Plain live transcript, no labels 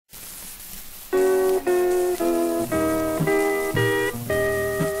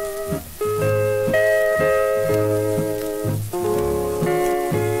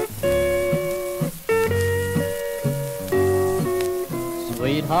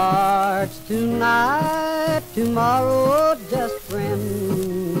hearts tonight, tomorrow just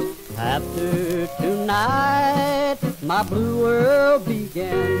friends. After tonight, my blue world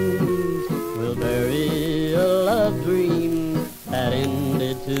begins. We'll bury a love dream that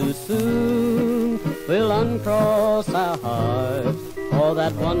ended too soon. We'll uncross our hearts for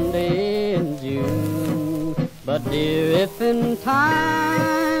that one day in June. But dear, if in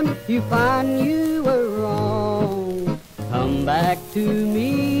time you find you were wrong, come back to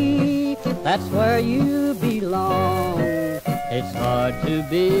me, that's where you belong. It's hard to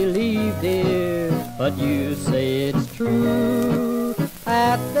believe, dear, but you say it's true.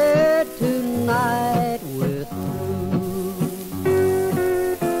 After tonight we're through.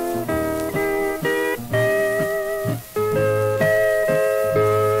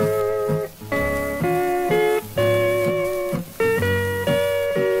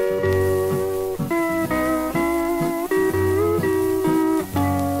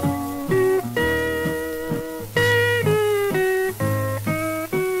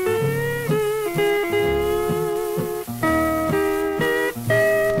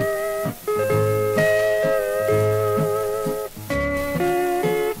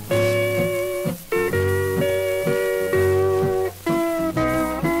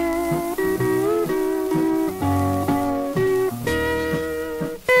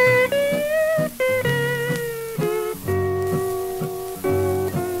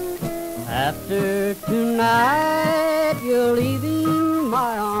 After tonight, you're leaving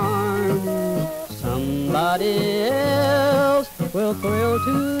my arms. Somebody else will thrill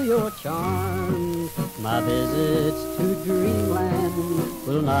to your charms. My visits to dreamland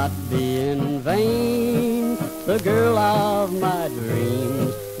will not be in vain. The girl of my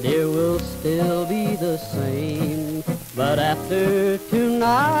dreams, dear, will still be the same. But after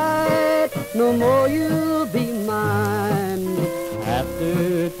tonight, no more you'll be mine.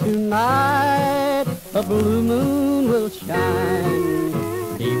 After tonight, a blue moon will shine.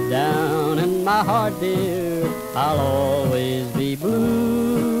 Deep down in my heart, dear, I'll always be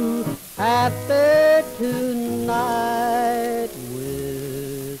blue. After tonight.